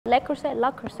Le Creuset,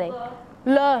 La Creuset.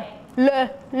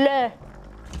 Le.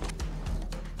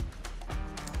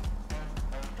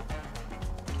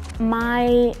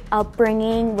 My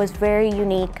upbringing was very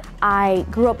unique. I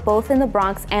grew up both in the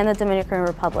Bronx and the Dominican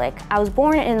Republic. I was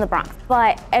born in the Bronx,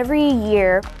 but every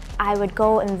year I would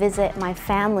go and visit my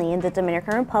family in the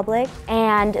Dominican Republic,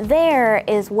 and there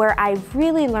is where I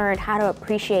really learned how to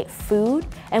appreciate food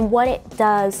and what it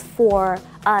does for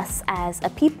us as a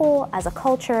people, as a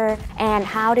culture, and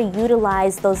how to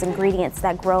utilize those ingredients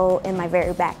that grow in my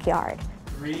very backyard.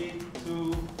 3,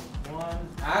 2, 1,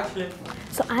 action!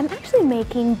 So I'm actually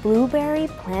making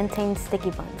blueberry-plantain sticky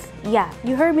buns. Yeah,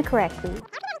 you heard me correctly.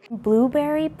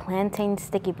 Blueberry-plantain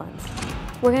sticky buns.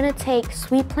 We're gonna take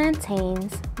sweet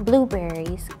plantains,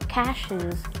 blueberries,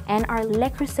 cashews, and our Le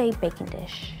Creuset baking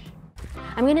dish.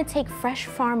 I'm gonna take fresh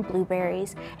farm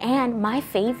blueberries and my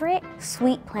favorite,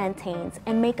 sweet plantains,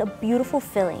 and make a beautiful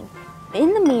filling.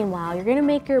 In the meanwhile, you're gonna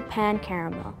make your pan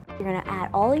caramel. You're gonna add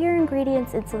all your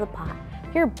ingredients into the pot.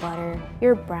 Your butter,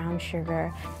 your brown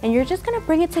sugar, and you're just gonna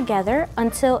bring it together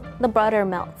until the butter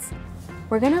melts.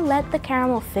 We're gonna let the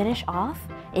caramel finish off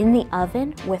in the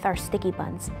oven with our sticky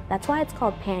buns. That's why it's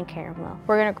called pan caramel.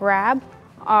 We're gonna grab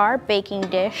our baking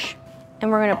dish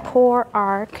and we're gonna pour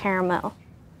our caramel.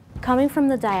 Coming from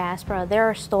the diaspora, there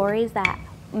are stories that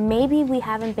maybe we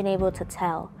haven't been able to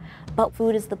tell, but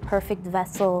food is the perfect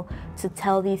vessel to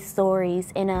tell these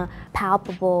stories in a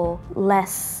palpable,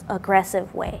 less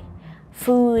aggressive way.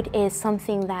 Food is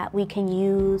something that we can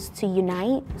use to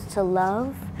unite, to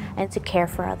love, and to care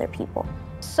for other people.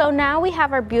 So now we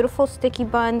have our beautiful sticky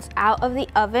buns out of the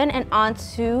oven and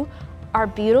onto our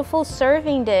beautiful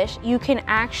serving dish. You can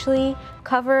actually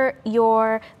cover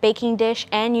your baking dish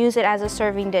and use it as a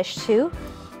serving dish too.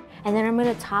 And then I'm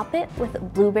gonna top it with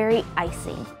blueberry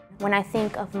icing. When I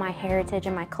think of my heritage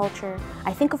and my culture,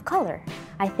 I think of color.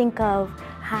 I think of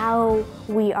how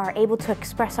we are able to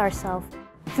express ourselves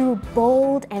through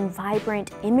bold and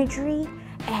vibrant imagery,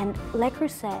 and Le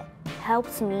Creuset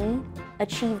helps me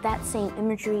achieve that same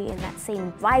imagery and that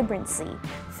same vibrancy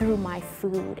through my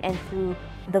food and through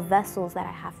the vessels that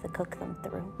I have to cook them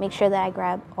through. Make sure that I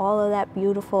grab all of that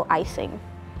beautiful icing.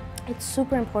 It's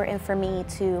super important for me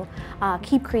to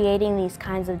keep creating these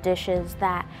kinds of dishes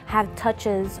that have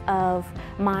touches of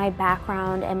my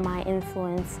background and my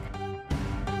influence.